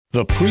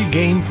The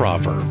pregame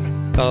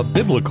proverb, a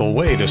biblical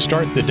way to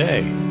start the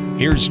day.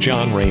 Here's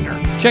John Rayner.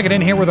 Check it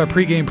in here with our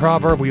pregame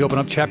proverb. We open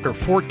up chapter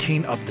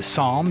 14 of the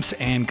Psalms,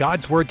 and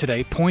God's word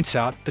today points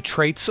out the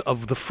traits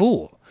of the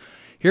fool.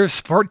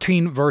 Here's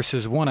 14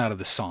 verses 1 out of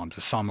the Psalms,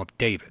 a psalm of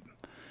David.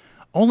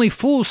 Only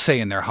fools say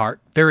in their heart,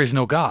 there is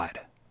no God.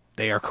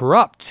 They are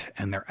corrupt,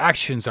 and their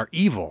actions are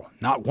evil.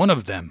 Not one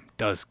of them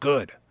does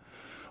good.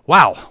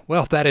 Wow,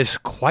 well, that is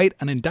quite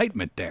an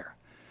indictment there.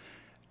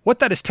 What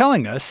that is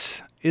telling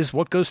us is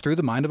what goes through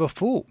the mind of a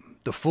fool.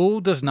 The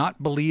fool does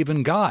not believe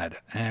in God,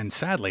 and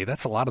sadly,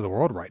 that's a lot of the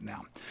world right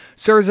now.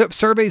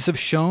 Surveys have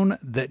shown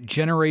that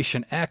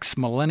Generation X,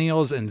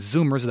 Millennials, and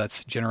Zoomers,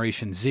 that's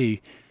Generation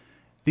Z,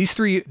 these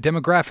three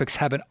demographics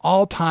have an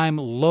all-time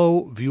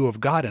low view of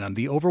God, and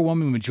the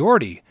overwhelming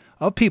majority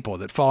of people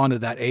that fall into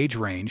that age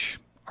range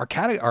are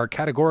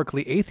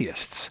categorically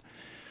atheists.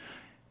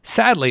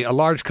 Sadly, a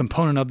large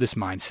component of this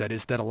mindset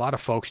is that a lot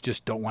of folks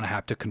just don't want to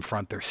have to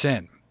confront their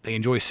sin. They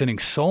enjoy sinning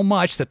so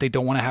much that they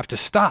don't want to have to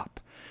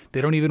stop.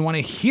 They don't even want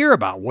to hear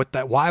about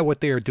why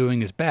what they are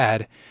doing is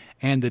bad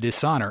and the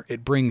dishonor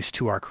it brings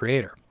to our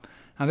Creator.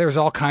 Now, there's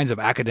all kinds of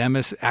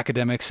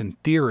academics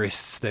and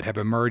theorists that have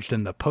emerged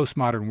in the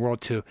postmodern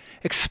world to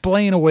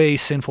explain away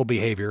sinful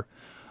behavior.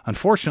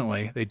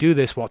 Unfortunately, they do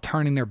this while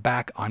turning their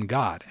back on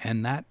God,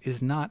 and that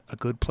is not a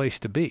good place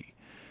to be.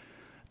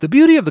 The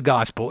beauty of the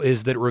gospel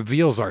is that it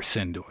reveals our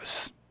sin to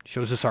us,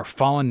 shows us our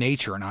fallen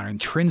nature and our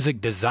intrinsic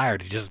desire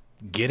to just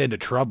get into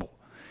trouble.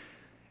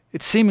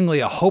 It's seemingly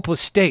a hopeless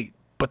state,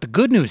 but the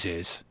good news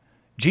is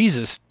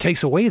Jesus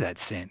takes away that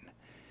sin,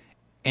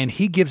 and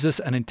he gives us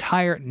an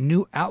entire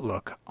new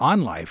outlook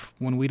on life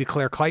when we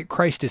declare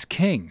Christ as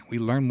King. We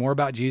learn more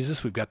about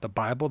Jesus. We've got the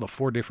Bible, the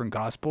 4 different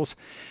Gospels,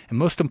 and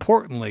most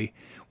importantly,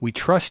 we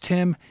trust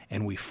him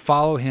and we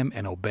follow him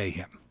and obey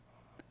him.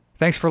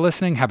 Thanks for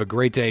listening. Have a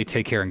great day.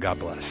 Take care and God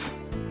bless.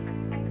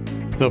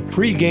 The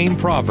pregame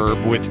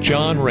proverb with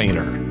John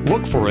Rayner.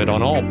 Look for it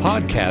on all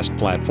podcast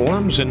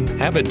platforms and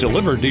have it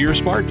delivered to your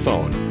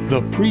smartphone.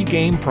 The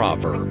pregame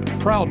proverb,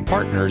 proud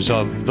partners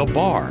of The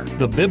Bar,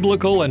 the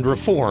Biblical and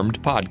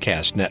Reformed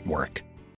Podcast Network.